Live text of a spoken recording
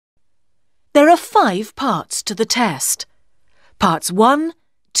There are 5 parts to the test. Parts 1,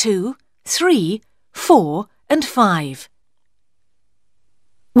 2, 3, 4 and 5.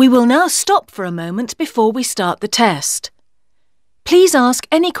 We will now stop for a moment before we start the test. Please ask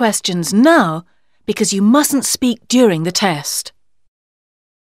any questions now because you mustn't speak during the test.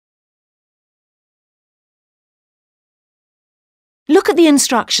 Look at the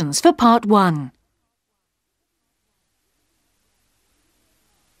instructions for Part 1.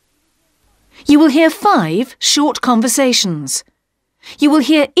 You will hear 5 short conversations. You will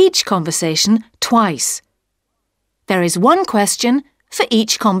hear each conversation twice. There is 1 question for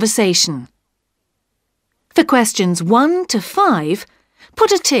each conversation. For questions 1 to 5,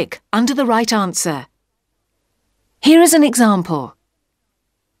 put a tick under the right answer. Here is an example.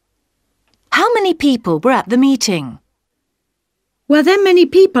 How many people were at the meeting? Were there many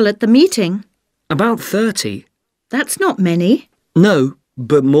people at the meeting? About 30. That's not many. No,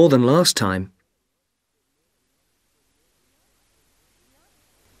 but more than last time.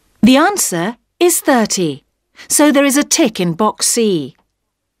 The answer is 30, so there is a tick in box C.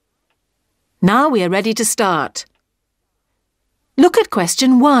 Now we are ready to start. Look at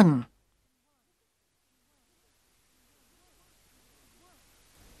question 1.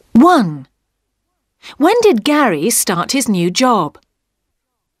 1. When did Gary start his new job?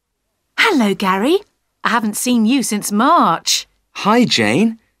 Hello, Gary. I haven't seen you since March. Hi,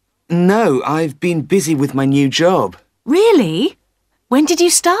 Jane. No, I've been busy with my new job. Really? When did you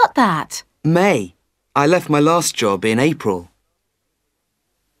start that? May. I left my last job in April.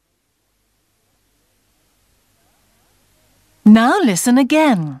 Now listen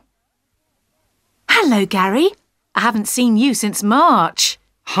again. Hello, Gary. I haven't seen you since March.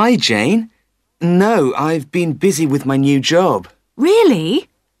 Hi, Jane. No, I've been busy with my new job. Really?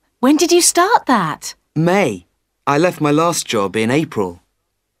 When did you start that? May. I left my last job in April.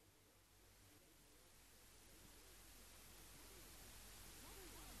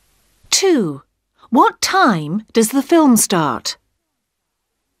 Two. What time does the film start?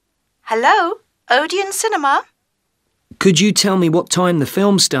 Hello, Odeon Cinema? Could you tell me what time the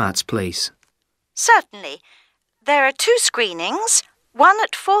film starts, please? Certainly. There are 2 screenings, one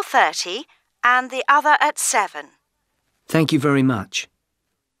at 4:30 and the other at 7. Thank you very much.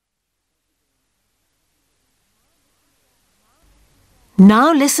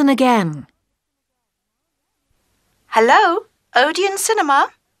 Now listen again. Hello, Odeon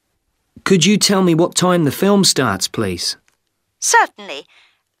Cinema? Could you tell me what time the film starts, please? Certainly.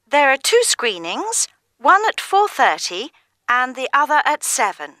 There are 2 screenings, one at 4:30 and the other at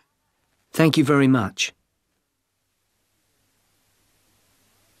 7. Thank you very much.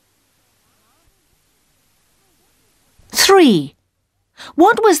 Three.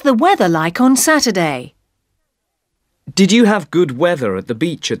 What was the weather like on Saturday? Did you have good weather at the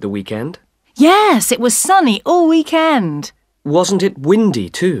beach at the weekend? Yes, it was sunny all weekend. Wasn't it windy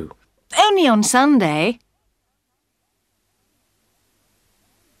too? Only on Sunday.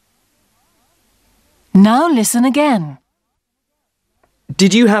 Now listen again.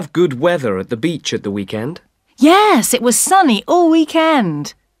 Did you have good weather at the beach at the weekend? Yes, it was sunny all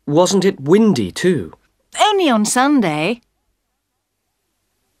weekend. Wasn't it windy too? Only on Sunday.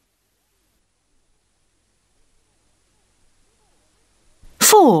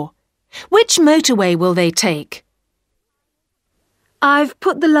 Four. Which motorway will they take? I've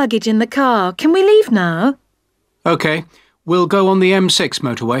put the luggage in the car. Can we leave now? OK, we'll go on the M6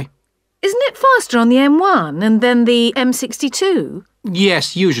 motorway. Isn't it faster on the M1 and then the M62?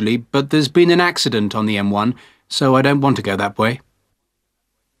 Yes, usually, but there's been an accident on the M1, so I don't want to go that way.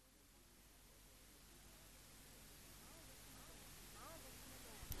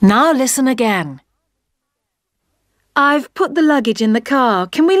 Now listen again. I've put the luggage in the car.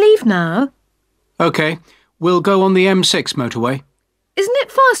 Can we leave now? OK, we'll go on the M6 motorway. Isn't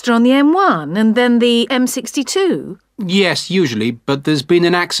it faster on the M1 and then the M62? Yes, usually, but there's been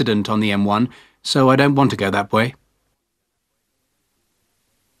an accident on the M1, so I don't want to go that way.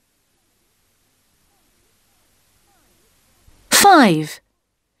 Five.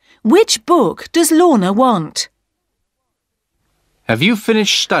 Which book does Lorna want? Have you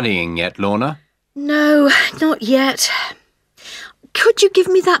finished studying yet, Lorna? No, not yet. Could you give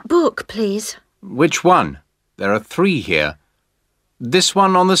me that book, please? Which one? There are 3 here. This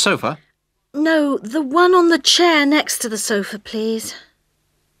one on the sofa? No, the one on the chair next to the sofa, please.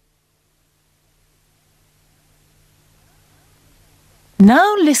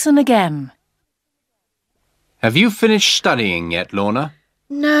 Now listen again. Have you finished studying yet, Lorna?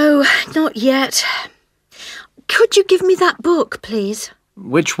 No, not yet. Could you give me that book, please?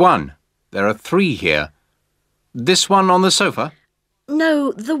 Which one? There are 3 here. This one on the sofa?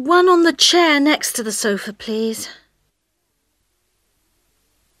 No, the one on the chair next to the sofa, please.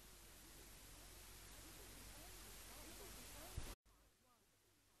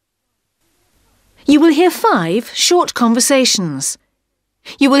 You will hear 5 short conversations.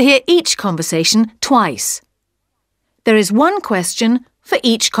 You will hear each conversation twice. There is one question for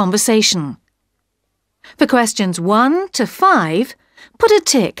each conversation. For questions 1 to 5, put a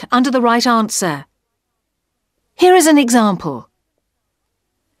tick under the right answer. Here is an example.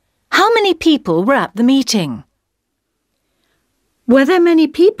 How many people were at the meeting? Were there many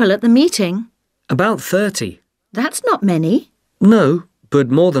people at the meeting? About 30. That's not many. No, but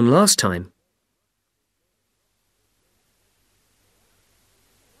more than last time.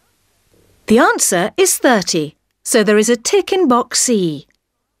 The answer is 30, so there is a tick in box C.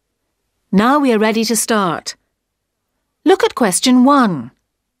 Now we are ready to start. Look at question 1.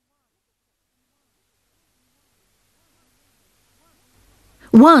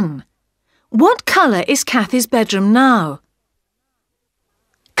 One. What colour is Kathy's bedroom now?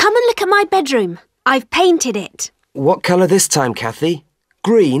 Come and look at my bedroom. I've painted it. What colour this time, Kathy?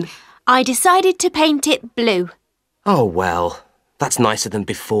 Green? I decided to paint it blue. Oh, well, that's nicer than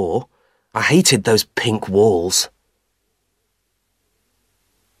before. I hated those pink walls.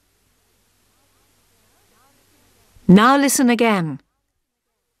 Now listen again.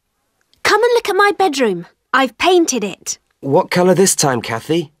 Come and look at my bedroom. I've painted it. What colour this time,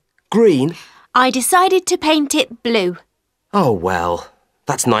 Kathy? Green? I decided to paint it blue. Oh, well,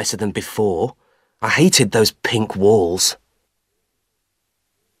 that's nicer than before. I hated those pink walls.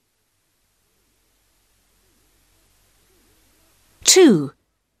 Two.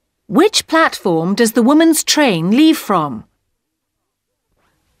 Which platform does the woman's train leave from?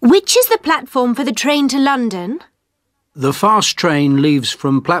 Which is the platform for the train to London? The fast train leaves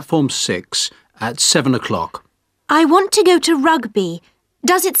from platform 6 at 7 o'clock. I want to go to Rugby.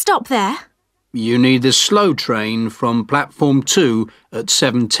 Does it stop there? You need the slow train from platform 2 at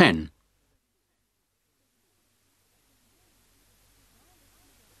 7:10.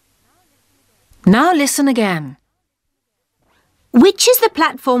 Now listen again. Which is the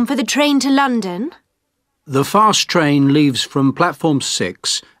platform for the train to London? The fast train leaves from platform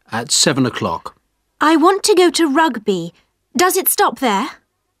 6 at 7 o'clock. I want to go to Rugby. Does it stop there?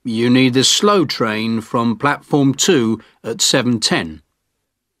 You need the slow train from platform 2 at 7:10.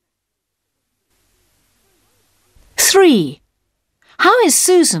 3. How is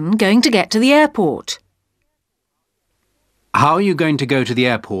Susan going to get to the airport? How are you going to go to the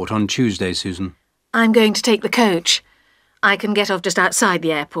airport on Tuesday, Susan? I'm going to take the coach. I can get off just outside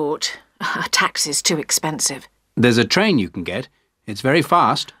the airport. A taxi's too expensive. There's a train you can get. It's very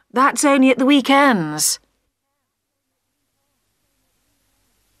fast. That's only at the weekends.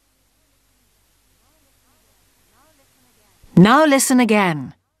 Now listen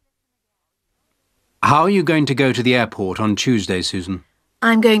again. How are you going to go to the airport on Tuesday, Susan?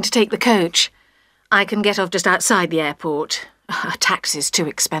 I'm going to take the coach. I can get off just outside the airport. A taxi's too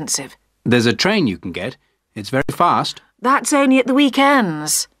expensive. There's a train you can get. It's very fast. That's only at the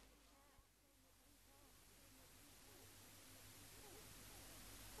weekends.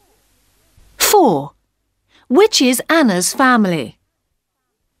 Four. Which is Anna's family?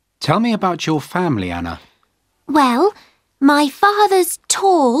 Tell me about your family, Anna. Well, my father's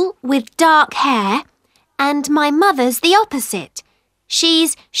tall with dark hair and my mother's the opposite.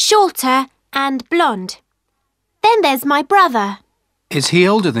 She's shorter and blonde. Then there's my brother. Is he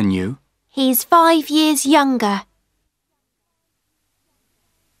older than you? He's 5 years younger.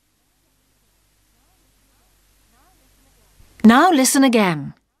 Now listen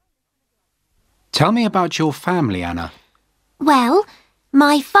again. Tell me about your family, Anna. Well,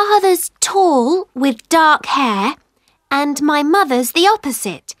 my father's tall with dark hair and my mother's the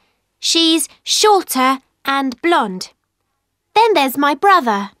opposite. She's shorter and blonde. Then there's my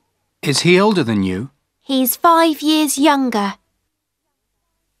brother. Is he older than you? He's 5 years younger.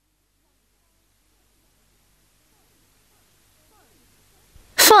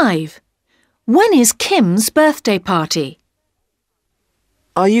 Five. When is Kim's birthday party?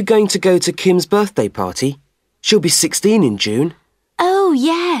 Are you going to go to Kim's birthday party? She'll be 16 in June. Oh,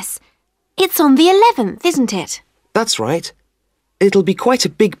 yes. It's on the 11th, isn't it? That's right. It'll be quite a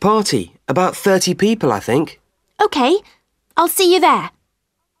big party, about 30 people, I think. OK, I'll see you there.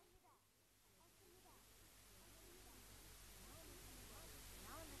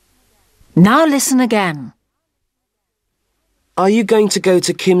 Now listen again. Are you going to go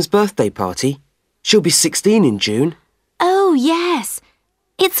to Kim's birthday party? She'll be 16 in June. Oh, yes.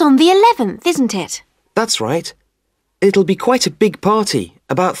 It's on the 11th, isn't it? That's right. It'll be quite a big party,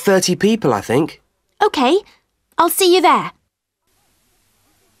 about 30 people, I think. OK, I'll see you there.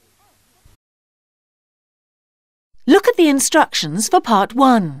 Look at the instructions for Part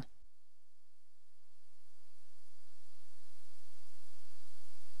 1.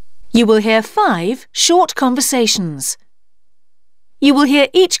 You will hear 5 short conversations. You will hear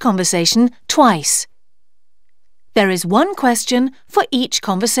each conversation twice. There is one question for each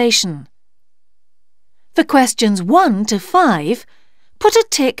conversation. For questions 1 to 5, put a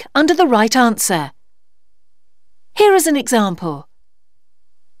tick under the right answer. Here is an example.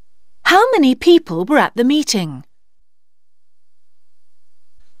 How many people were at the meeting?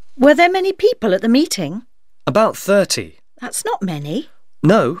 Were there many people at the meeting? About 30. That's not many.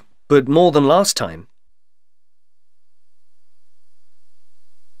 No, but more than last time.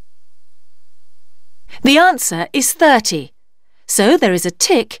 The answer is 30, so there is a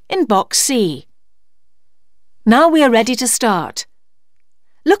tick in box C. Now we are ready to start.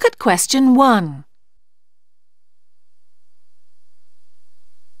 Look at question 1.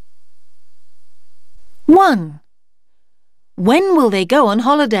 One. When will they go on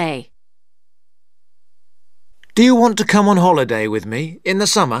holiday? Do you want to come on holiday with me in the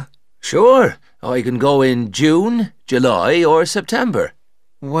summer? Sure, I can go in June, July or September.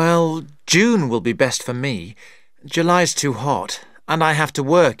 Well, June will be best for me. July's too hot, and I have to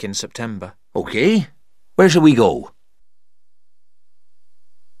work in September. OK. Where shall we go?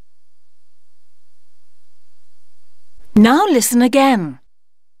 Now listen again.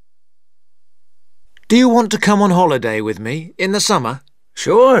 Do you want to come on holiday with me in the summer?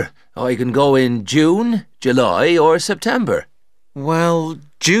 Sure, I can go in June, July or September. Well,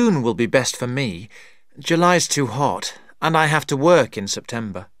 June will be best for me. July's too hot, and I have to work in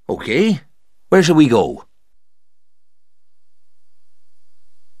September. OK. Where shall we go?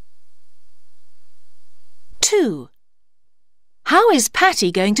 Two. How is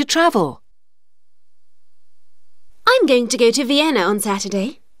Patty going to travel? I'm going to go to Vienna on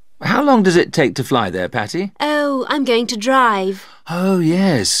Saturday. How long does it take to fly there, Patty? Oh, I'm going to drive. Oh,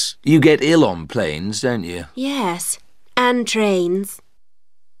 yes. You get ill on planes, don't you? Yes, and trains.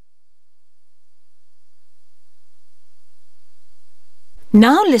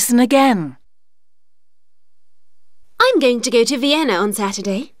 Now listen again. I'm going to go to Vienna on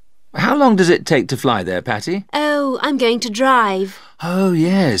Saturday. How long does it take to fly there, Patty? Oh, I'm going to drive. Oh,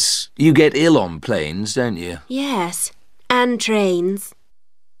 yes. You get ill on planes, don't you? Yes, and trains.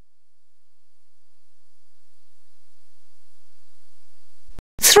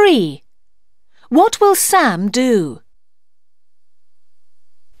 3. What will Sam do?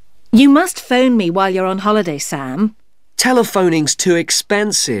 You must phone me while you're on holiday, Sam. Telephoning's too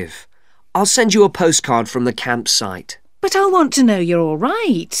expensive. I'll send you a postcard from the campsite. But I want to know you're all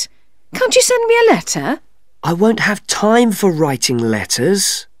right. Can't you send me a letter? I won't have time for writing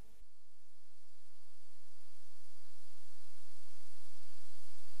letters.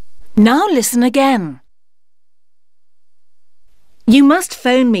 Now listen again. You must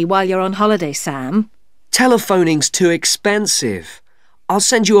phone me while you're on holiday, Sam. Telephoning's too expensive. I'll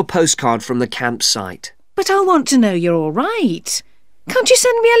send you a postcard from the campsite. But I want to know you're all right. Can't you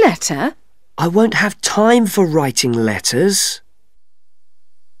send me a letter? I won't have time for writing letters.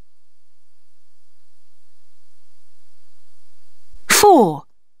 4.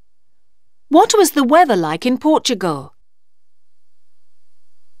 What was the weather like in Portugal?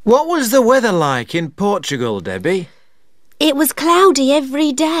 What was the weather like in Portugal, Debbie? It was cloudy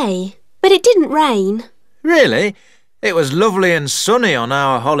every day, but it didn't rain. Really? It was lovely and sunny on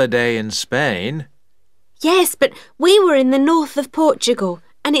our holiday in Spain. Yes, but we were in the north of Portugal,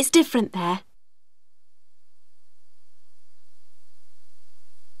 and it's different there.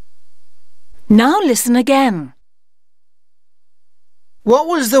 Now listen again. What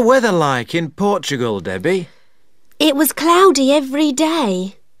was the weather like in Portugal, Debbie? It was cloudy every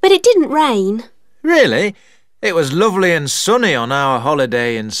day, but it didn't rain. Really? It was lovely and sunny on our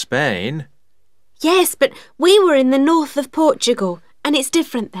holiday in Spain. Yes, but we were in the north of Portugal, and it's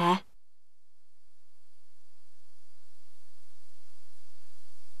different there.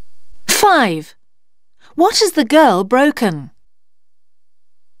 5. What has the girl broken?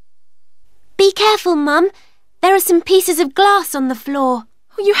 Be careful, Mum. There are some pieces of glass on the floor.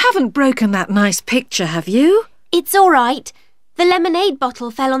 Oh, you haven't broken that nice picture, have you? It's all right. The lemonade bottle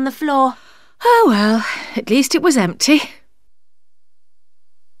fell on the floor. Oh, well, at least it was empty.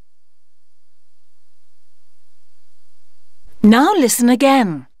 Now listen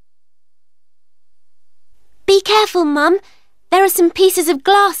again. Be careful, Mum. There are some pieces of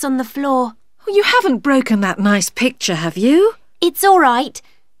glass on the floor. Oh, you haven't broken that nice picture, have you? It's all right.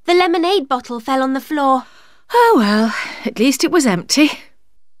 The lemonade bottle fell on the floor. Oh, well, at least it was empty.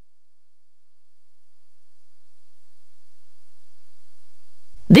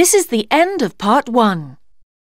 This is the end of part 1.